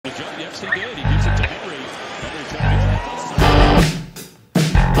Yes, he did. He gives it to Henry. Henry trying to.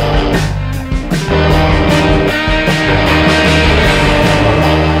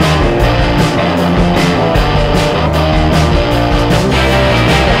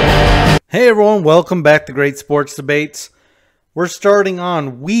 Hey everyone, welcome back to Great Sports Debates. We're starting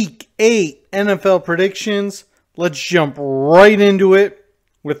on Week 8 NFL predictions. Let's jump right into it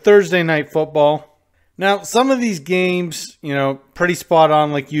with Thursday Night Football. Now, some of these games, pretty spot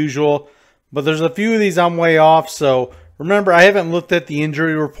on like usual, but there's a few of these I'm way off. So remember, I haven't looked at the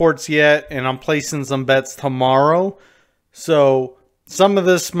injury reports yet, and I'm placing some bets tomorrow. So some of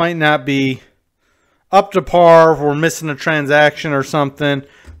this might not be up to par if we're missing a transaction or something.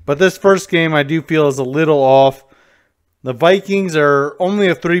 But this first game I do feel is a little off. The Vikings are only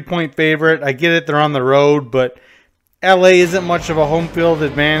a 3-point favorite. I get it, they're on the road, but LA isn't much of a home field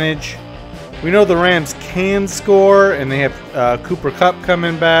advantage. We know the Rams can score, and they have Cooper Kupp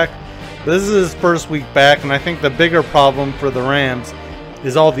coming back. But this is his first week back, and I think the bigger problem for the Rams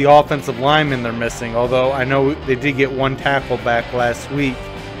is all the offensive linemen they're missing, although I know they did get one tackle back last week.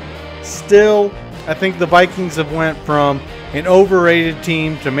 Still, I think the Vikings have went from an overrated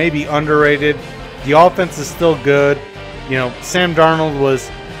team to maybe underrated. The offense is still good. Sam Darnold was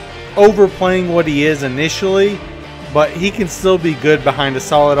overplaying what he is initially, but he can still be good behind a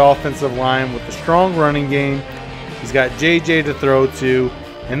solid offensive line with a strong running game. He's got JJ to throw to,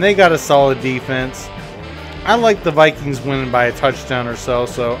 and they got a solid defense. I like the Vikings winning by a touchdown or so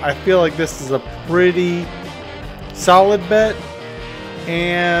I feel like this is a pretty solid bet,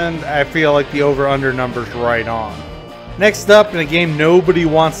 and I feel like the over-under number's right on. Next up, in a game nobody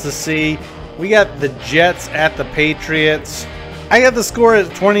wants to see, we got the Jets at the Patriots. I got the score at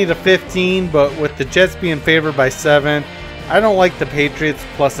 20-15, but with the Jets being favored by 7, I don't like the Patriots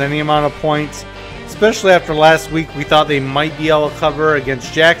plus any amount of points, especially after last week we thought they might be able to cover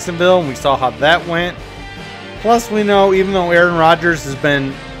against Jacksonville, and we saw how that went. Plus, we know even though Aaron Rodgers has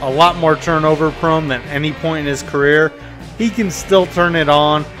been a lot more turnover prone than any point in his career, he can still turn it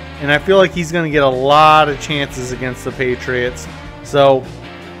on, and I feel like he's going to get a lot of chances against the Patriots. So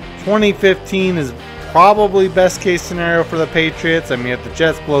 2015 is probably best case scenario for the Patriots. I mean, if the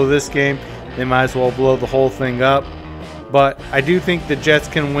Jets blow this game, they might as well blow the whole thing up. But I do think the Jets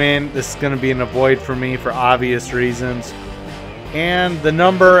can win. This is going to be an avoid for me for obvious reasons. And the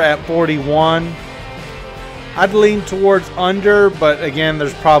number at 41, I'd lean towards under, but again,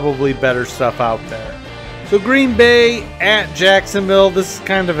 there's probably better stuff out there. So Green Bay at Jacksonville, this is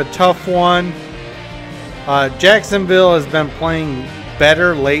kind of a tough one. Jacksonville has been playing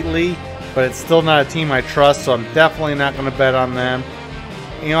better lately, but it's still not a team I trust, so I'm definitely not going to bet on them.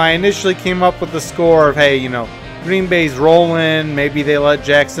 I initially came up with the score of, hey, Green Bay's rolling. Maybe they let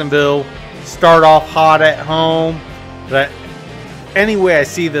Jacksonville start off hot at home. But anyway I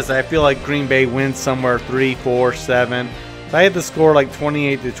see this, I feel like Green Bay wins somewhere 3-4-7. So I had the score like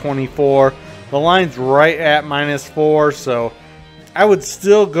 28-24. The line's right at -4, so I would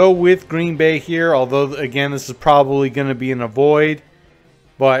still go with Green Bay here, although, again, this is probably going to be an avoid.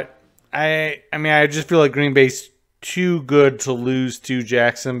 But I just feel like Green Bay's too good to lose to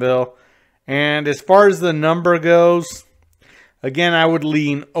Jacksonville. And as far as the number goes, again, I would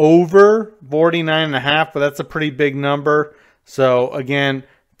lean over 49.5, but that's a pretty big number. So, again,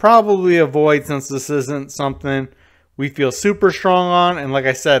 probably avoid since this isn't something we feel super strong on. And like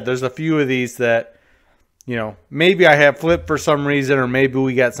I said, there's a few of these that, maybe I have flipped for some reason, or maybe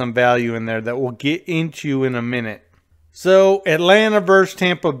we got some value in there that we'll get into in a minute. So, Atlanta versus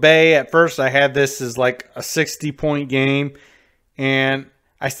Tampa Bay. At first, I had this as like a 60-point game. And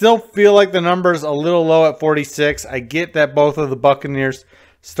I still feel like the number's a little low at 46. I get that both of the Buccaneers'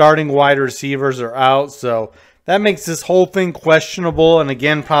 starting wide receivers are out. So, that makes this whole thing questionable. And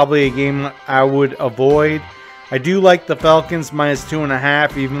again, probably a game I would avoid. I do like the Falcons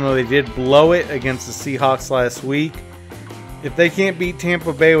 -2.5, even though they did blow it against the Seahawks last week. If they can't beat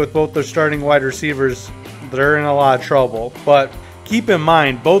Tampa Bay with both their starting wide receivers, they're in a lot of trouble. But keep in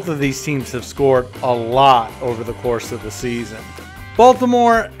mind, both of these teams have scored a lot over the course of the season.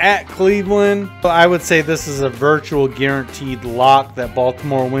 Baltimore at Cleveland. I would say this is a virtual guaranteed lock that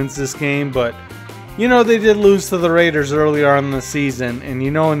Baltimore wins this game. But, they did lose to the Raiders earlier on in the season. And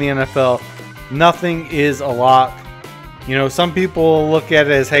in the NFL, nothing is a lock. Some people look at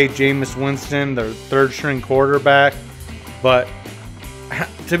it as, hey, Jameis Winston, their third-string quarterback. But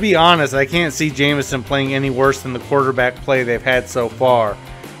to be honest, I can't see Jameson playing any worse than the quarterback play they've had so far.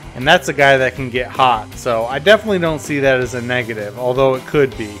 And that's a guy that can get hot. So I definitely don't see that as a negative, although it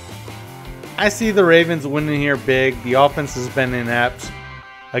could be. I see the Ravens winning here big. The offense has been inept.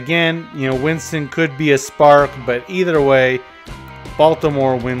 Again, Winston could be a spark, but either way,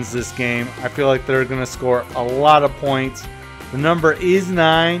 Baltimore wins this game. I feel like they're going to score a lot of points. The number is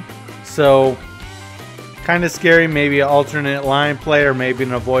 9, so kind of scary. Maybe an alternate line play or maybe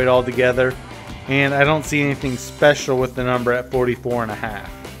an avoid altogether. And I don't see anything special with the number at 44.5.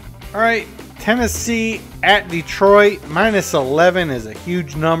 All right, Tennessee at Detroit. -11 is a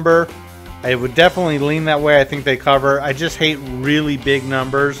huge number. I would definitely lean that way. I think they cover. I just hate really big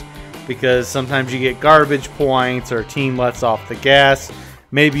numbers because sometimes you get garbage points or a team lets off the gas.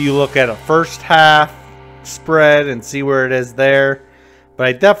 Maybe you look at a first half spread and see where it is there. But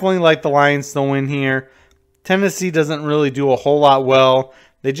I definitely like the Lions to win here. Tennessee doesn't really do a whole lot well.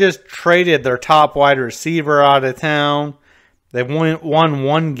 They just traded their top wide receiver out of town. They've won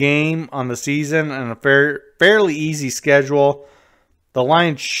one game on the season and a fairly easy schedule. The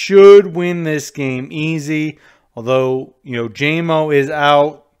Lions should win this game easy. Although, JMO is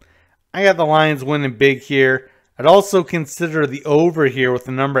out. I got the Lions winning big here. I'd also consider the over here with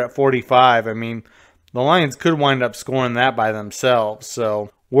the number at 45. I mean, the Lions could wind up scoring that by themselves. So,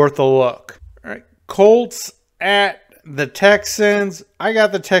 worth a look. All right, Colts at the Texans. I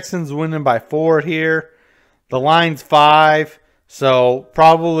got the Texans winning by 4 here. The line's 5. So,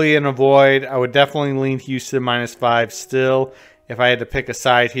 probably an avoid. I would definitely lean Houston -5 still if I had to pick a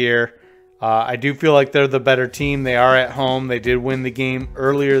side here. I do feel like they're the better team. They are at home. They did win the game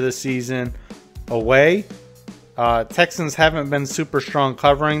earlier this season away. Texans haven't been super strong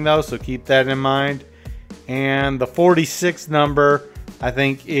covering, though, so keep that in mind. And the 46 number, I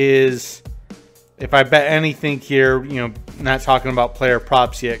think, is, if I bet anything here, not talking about player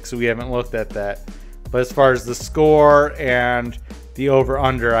props yet because we haven't looked at that. But as far as the score and the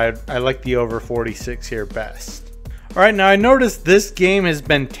over-under, I like the over 46 here best. All right, now I noticed this game has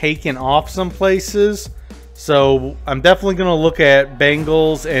been taken off some places. So I'm definitely going to look at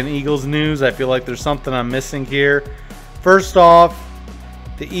Bengals and Eagles news. I feel like there's something I'm missing here. First off,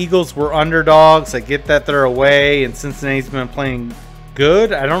 the Eagles were underdogs. I get that they're away and Cincinnati's been playing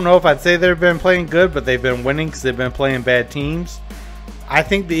good. I don't know if I'd say they've been playing good, but they've been winning because they've been playing bad teams. I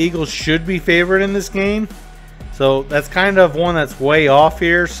think the Eagles should be favored in this game. So that's kind of one that's way off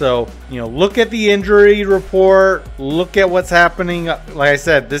here. So, look at the injury report. Look at what's happening. Like I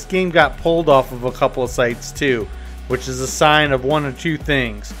said, this game got pulled off of a couple of sites too, which is a sign of one or two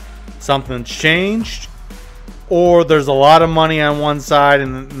things. Something's changed, or there's a lot of money on one side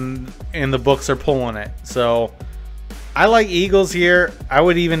and the books are pulling it. So I like Eagles here. I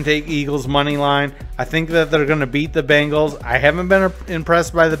would even take Eagles money line. I think that they're going to beat the Bengals. I haven't been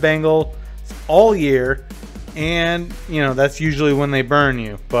impressed by the Bengals all year. And, that's usually when they burn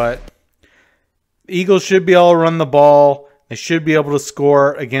you. But the Eagles should be able to run the ball. They should be able to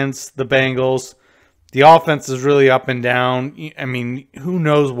score against the Bengals. The offense is really up and down. I mean, who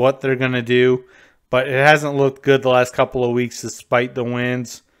knows what they're going to do. But it hasn't looked good the last couple of weeks despite the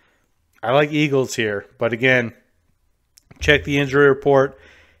wins. I like Eagles here. But again, check the injury report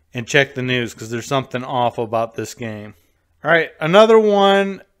and check the news because there's something off about this game. All right, another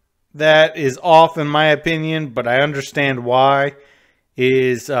one that is off in my opinion, but I understand why,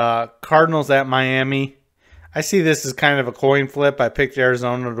 is Cardinals at Miami. I see this as kind of a coin flip. I picked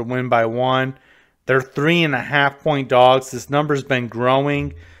Arizona to win by 1. They're 3.5-point dogs. This number's been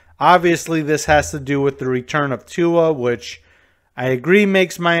growing. Obviously, this has to do with the return of Tua, which I agree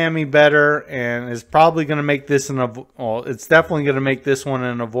makes Miami better and is probably going to make this it's definitely going to make this one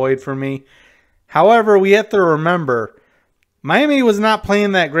an avoid for me. However, we have to remember, Miami was not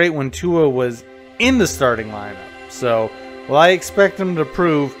playing that great when Tua was in the starting lineup. So, I expect them to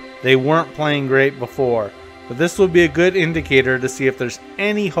prove they weren't playing great before. But this will be a good indicator to see if there's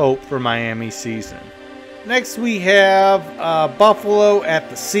any hope for Miami's season. Next we have Buffalo at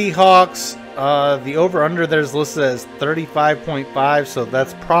the Seahawks. The over-under there is listed as 35.5, so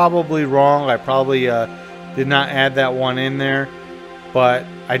that's probably wrong. I probably did not add that one in there. But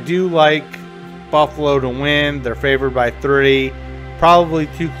I do like Buffalo to win. They're favored by 3. Probably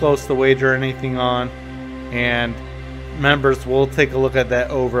too close to wager anything on. And members, we'll take a look at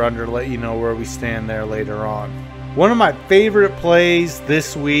that over-under, let you know where we stand there later on. One of my favorite plays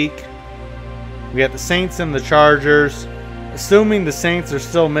this week, we got the Saints and the Chargers. Assuming the Saints are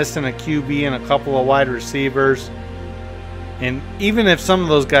still missing a QB and a couple of wide receivers, and even if some of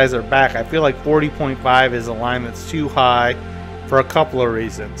those guys are back, I feel like 40.5 is a line that's too high for a couple of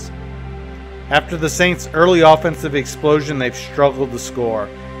reasons. After the Saints' early offensive explosion, they've struggled to score.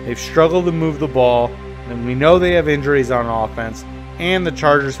 They've struggled to move the ball, and we know they have injuries on offense, and the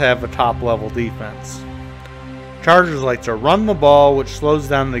Chargers have a top-level defense. Chargers like to run the ball, which slows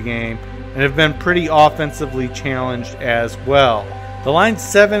down the game, and have been pretty offensively challenged as well. The line's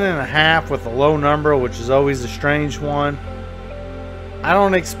 7.5 with a low number, which is always a strange one. I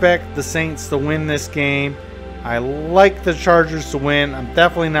don't expect the Saints to win this game. I like the Chargers to win. I'm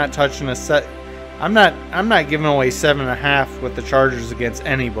definitely not touching a set. I'm not giving away 7.5 with the Chargers against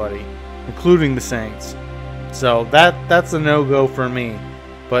anybody, including the Saints. So that's a no-go for me.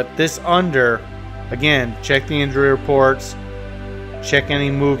 But this under, again, check the injury reports, check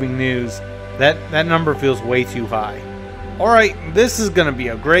any moving news. That number feels way too high. All right, this is going to be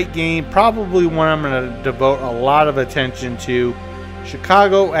a great game. Probably one I'm going to devote a lot of attention to.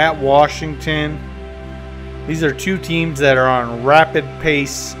 Chicago at Washington. These are two teams that are on rapid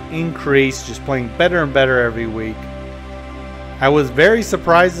pace increase, just playing better and better every week. I was very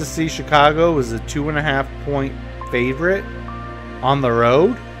surprised to see Chicago was a 2.5-point favorite on the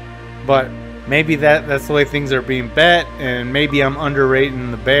road, but maybe that's the way things are being bet, and maybe I'm underrating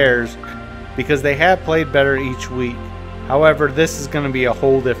the Bears because they have played better each week. However, this is going to be a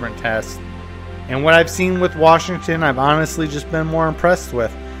whole different test. And what I've seen with Washington, I've honestly just been more impressed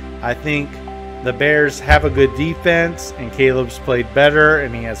with. I think the Bears have a good defense, and Caleb's played better,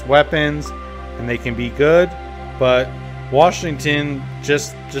 and he has weapons, and they can be good. But Washington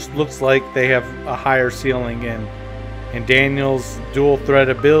just looks like they have a higher ceiling in Daniels' dual threat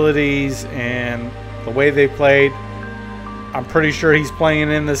abilities and the way they played. I'm pretty sure he's playing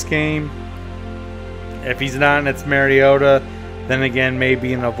in this game. If he's not and it's Mariota, then again,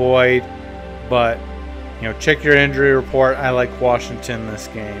 maybe an avoid. But, check your injury report. I like Washington this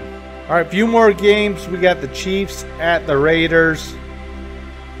game. All right, a few more games. We got the Chiefs at the Raiders.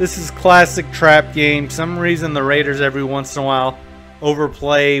 This is classic trap game. Some reason the Raiders every once in a while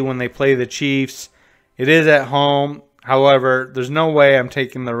overplay when they play the Chiefs. It is at home. However, there's no way I'm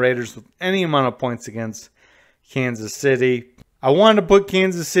taking the Raiders with any amount of points against Kansas City. I wanted to put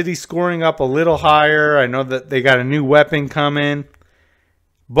Kansas City scoring up a little higher. I know that they got a new weapon coming,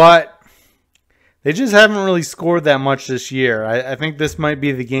 but they just haven't really scored that much this year. I think this might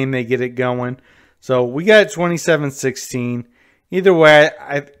be the game they get it going. So we got 27-16. Either way,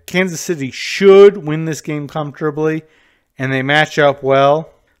 Kansas City should win this game comfortably, and they match up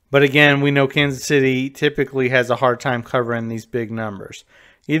well. But again, we know Kansas City typically has a hard time covering these big numbers.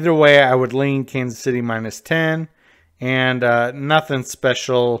 Either way, I would lean Kansas City -10, and nothing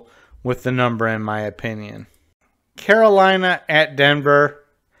special with the number in my opinion. Carolina at Denver.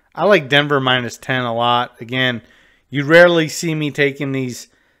 I like Denver -10 a lot. Again, you rarely see me taking these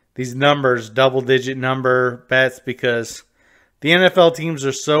numbers, double-digit number bets, because the NFL teams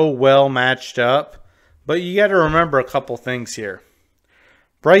are so well matched up. But you got to remember a couple things here.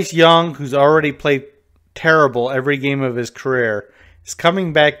 Bryce Young, who's already played terrible every game of his career, is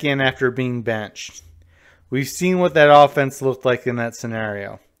coming back in after being benched. We've seen what that offense looked like in that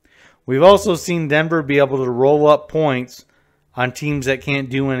scenario. We've also seen Denver be able to roll up points on teams that can't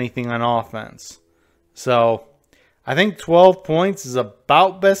do anything on offense. So I think 12 points is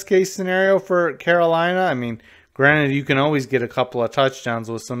about best case scenario for Carolina. I mean, granted, you can always get a couple of touchdowns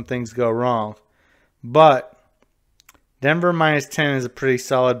when some things go wrong. But Denver -10 is a pretty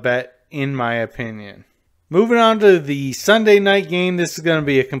solid bet in my opinion. Moving on to the Sunday night game, this is going to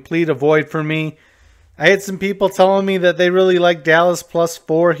be a complete avoid for me. I had some people telling me that they really like Dallas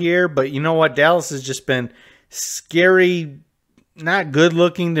 +4 here, but you know what? Dallas has just been scary, not good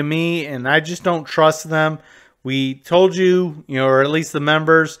looking to me, and I just don't trust them. We told you, or at least the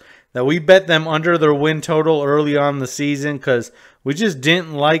members, that we bet them under their win total early on in the season because we just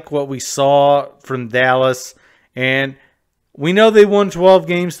didn't like what we saw from Dallas. And we know they won 12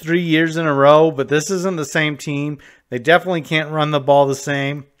 games 3 years in a row, but this isn't the same team. They definitely can't run the ball the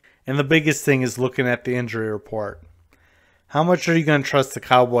same. And the biggest thing is looking at the injury report. How much are you going to trust the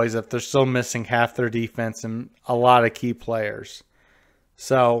Cowboys if they're still missing half their defense and a lot of key players?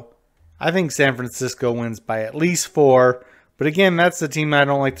 So I think San Francisco wins by at least 4. But again, that's the team I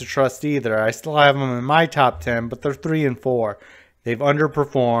don't like to trust either. I still have them in my top 10, but they're 3-4. They've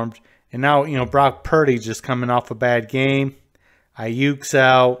underperformed. And now, Brock Purdy just coming off a bad game. Ayuk's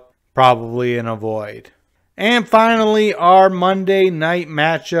out. Probably an avoid. And finally, our Monday night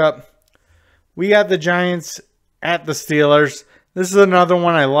matchup. We got the Giants at the Steelers. This is another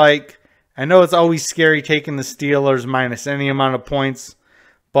one I like. I know it's always scary taking the Steelers minus any amount of points,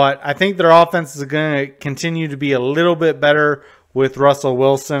 but I think their offense is going to continue to be a little bit better with Russell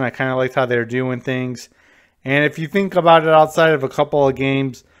Wilson. I kind of like how they're doing things. And if you think about it outside of a couple of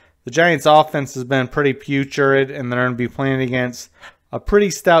games, the Giants' offense has been pretty putrid, and they're going to be playing against a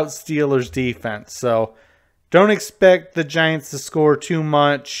pretty stout Steelers defense. So don't expect the Giants to score too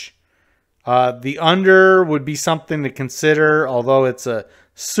much. The under would be something to consider, although it's a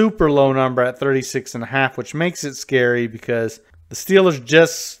super low number at 36.5, which makes it scary because the Steelers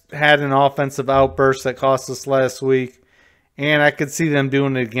just had an offensive outburst that cost us last week. And I could see them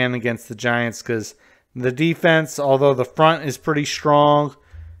doing it again against the Giants because the defense, although the front is pretty strong,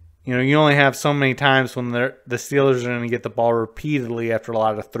 you know, you only have so many times when the Steelers are going to get the ball repeatedly after a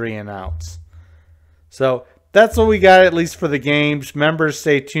lot of 3-and-outs. So that's what we got, at least for the games. Members,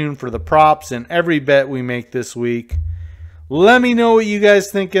 stay tuned for the props and every bet we make this week. Let me know what you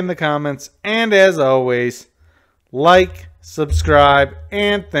guys think in the comments. And as always, like, subscribe,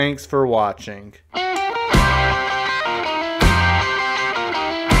 and thanks for watching.